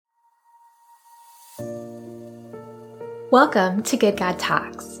Welcome to Good God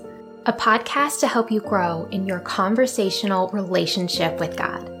Talks, a podcast to help you grow in your conversational relationship with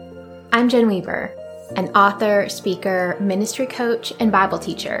God. I'm Jen Weaver, an author, speaker, ministry coach, and Bible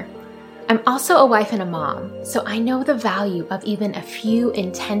teacher. I'm also a wife and a mom, so I know the value of even a few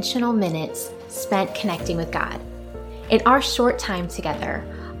intentional minutes spent connecting with God. In our short time together,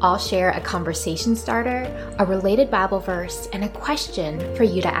 I'll share a conversation starter, a related Bible verse, and a question for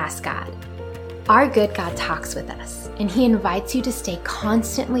you to ask God. Our good God talks with us, and He invites you to stay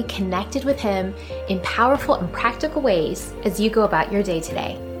constantly connected with Him in powerful and practical ways as you go about your day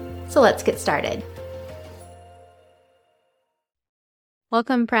today. So let's get started.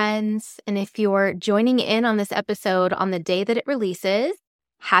 Welcome, friends. And if you're joining in on this episode on the day that it releases,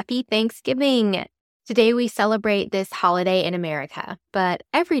 happy Thanksgiving. Today we celebrate this holiday in America, but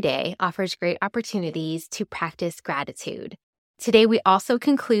every day offers great opportunities to practice gratitude. Today, we also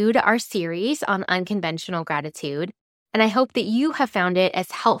conclude our series on unconventional gratitude, and I hope that you have found it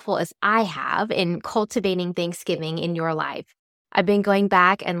as helpful as I have in cultivating Thanksgiving in your life. I've been going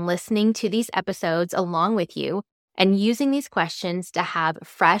back and listening to these episodes along with you and using these questions to have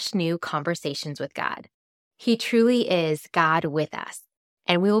fresh new conversations with God. He truly is God with us,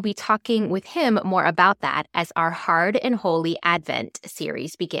 and we will be talking with Him more about that as our Hard and Holy Advent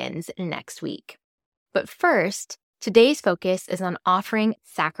series begins next week. But first, today's focus is on offering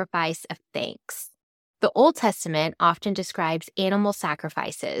sacrifice of thanks. The Old Testament often describes animal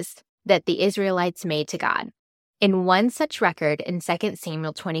sacrifices that the Israelites made to God. In one such record in 2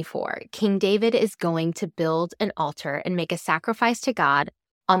 Samuel 24, King David is going to build an altar and make a sacrifice to God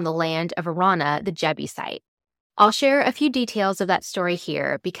on the land of Araunah, the Jebusite. I'll share a few details of that story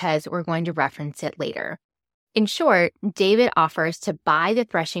here because we're going to reference it later. In short, David offers to buy the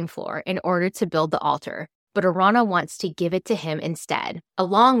threshing floor in order to build the altar, but Araunah wants to give it to him instead,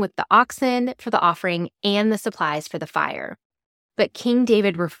 along with the oxen for the offering and the supplies for the fire. But King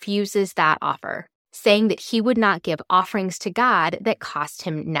David refuses that offer, saying that he would not give offerings to God that cost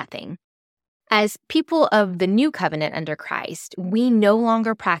him nothing. As people of the new covenant under Christ, we no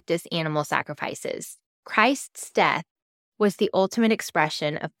longer practice animal sacrifices. Christ's death was the ultimate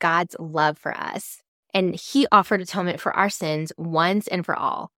expression of God's love for us, and He offered atonement for our sins once and for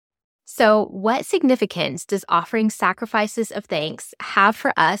all. So, what significance does offering sacrifices of thanks have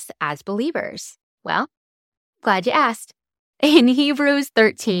for us as believers? Well, glad you asked. In Hebrews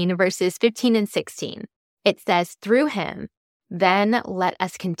 13, verses 15 and 16, it says, "Through Him, then let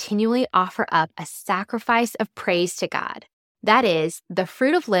us continually offer up a sacrifice of praise to God. That is, the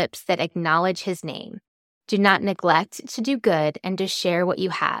fruit of lips that acknowledge His name. Do not neglect to do good and to share what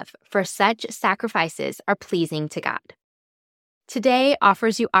you have, for such sacrifices are pleasing to God." Today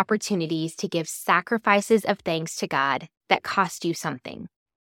offers you opportunities to give sacrifices of thanks to God that cost you something.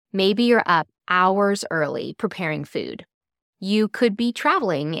 Maybe you're up hours early preparing food. You could be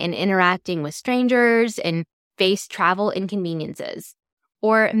traveling and interacting with strangers and face travel inconveniences.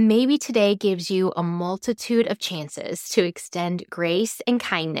 Or maybe today gives you a multitude of chances to extend grace and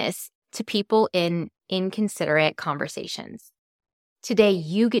kindness to people in inconsiderate conversations. Today,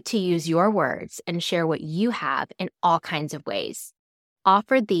 you get to use your words and share what you have in all kinds of ways.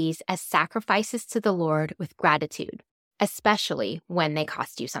 Offer these as sacrifices to the Lord with gratitude, especially when they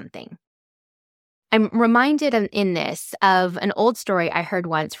cost you something. I'm reminded in this of an old story I heard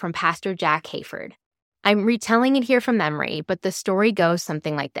once from Pastor Jack Hayford. I'm retelling it here from memory, but the story goes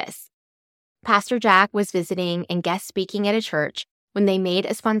something like this. Pastor Jack was visiting and guest speaking at a church when they made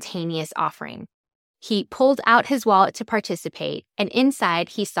a spontaneous offering. He pulled out his wallet to participate, and inside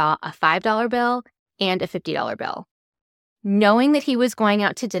he saw a $5 bill and a $50 bill. Knowing that he was going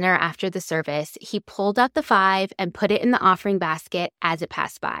out to dinner after the service, he pulled out the $5 and put it in the offering basket as it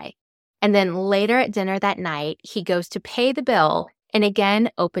passed by. And then later at dinner that night, he goes to pay the bill and again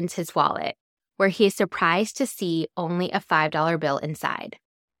opens his wallet, where he is surprised to see only a $5 bill inside.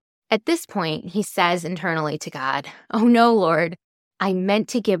 At this point, he says internally to God, "Oh no, Lord, I meant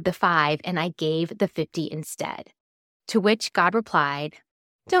to give the $5 and I gave the $50 instead." To which God replied,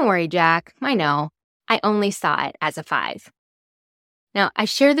 "Don't worry, Jack, I know. I only saw it as a $5. Now, I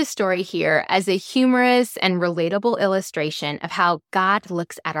share this story here as a humorous and relatable illustration of how God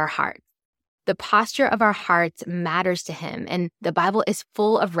looks at our hearts. The posture of our hearts matters to Him, and the Bible is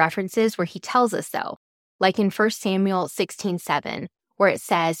full of references where He tells us so, like in 1 Samuel 16:7, where it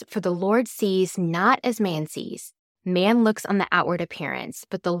says, "For the Lord sees not as man sees. Man looks on the outward appearance,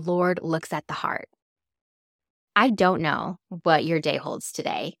 but the Lord looks at the heart." I don't know what your day holds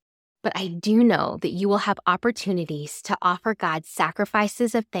today, but I do know that you will have opportunities to offer God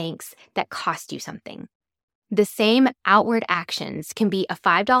sacrifices of thanks that cost you something. The same outward actions can be a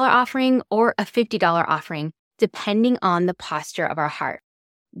 $5 offering or a $50 offering, depending on the posture of our heart.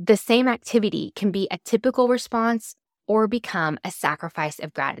 The same activity can be a typical response or become a sacrifice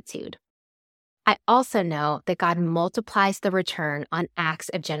of gratitude. I also know that God multiplies the return on acts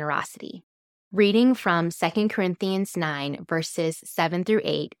of generosity. Reading from 2 Corinthians 9, verses 7 through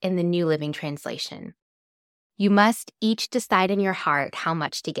 8 in the New Living Translation. You must each decide in your heart how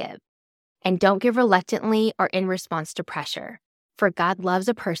much to give. And don't give reluctantly or in response to pressure, for God loves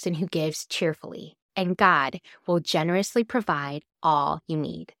a person who gives cheerfully, and God will generously provide all you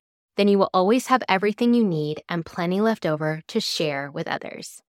need. Then you will always have everything you need and plenty left over to share with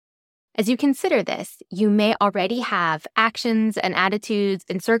others. As you consider this, you may already have actions and attitudes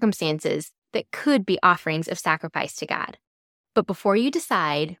and circumstances that could be offerings of sacrifice to God. But before you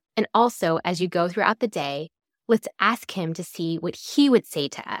decide, and also as you go throughout the day, let's ask Him to see what He would say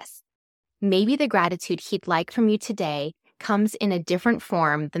to us. Maybe the gratitude He'd like from you today comes in a different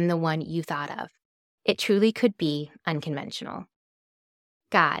form than the one you thought of. It truly could be unconventional.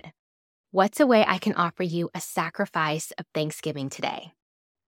 God, what's a way I can offer you a sacrifice of thanksgiving today?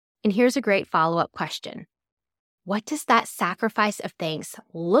 And here's a great follow-up question. What does that sacrifice of thanks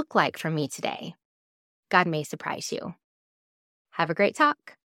look like for me today? God may surprise you. Have a great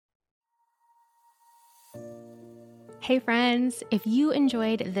talk. Hey friends, if you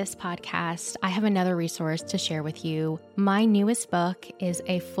enjoyed this podcast, I have another resource to share with you. My newest book is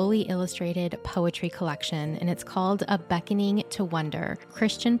a fully illustrated poetry collection, and it's called A Beckoning to Wonder,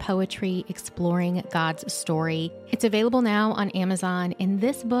 Christian Poetry Exploring God's Story. It's available now on Amazon, and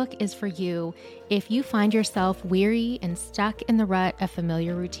this book is for you if you find yourself weary and stuck in the rut of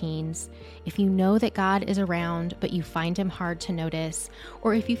familiar routines, if you know that God is around, but you find Him hard to notice,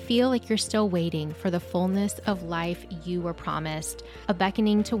 or if you feel like you're still waiting for the fullness of life you were promised. A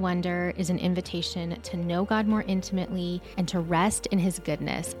Beckoning to Wonder is an invitation to know God more intimately and to rest in His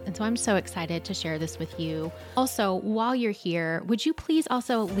goodness. And so I'm so excited to share this with you. Also, while you're here, would you please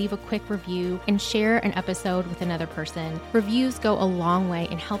also leave a quick review and share an episode with another person? Reviews go a long way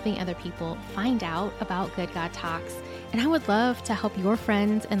in helping other people find out about Good God Talks. And I would love to help your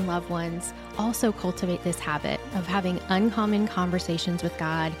friends and loved ones also cultivate this habit of having uncommon conversations with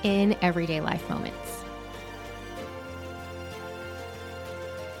God in everyday life moments.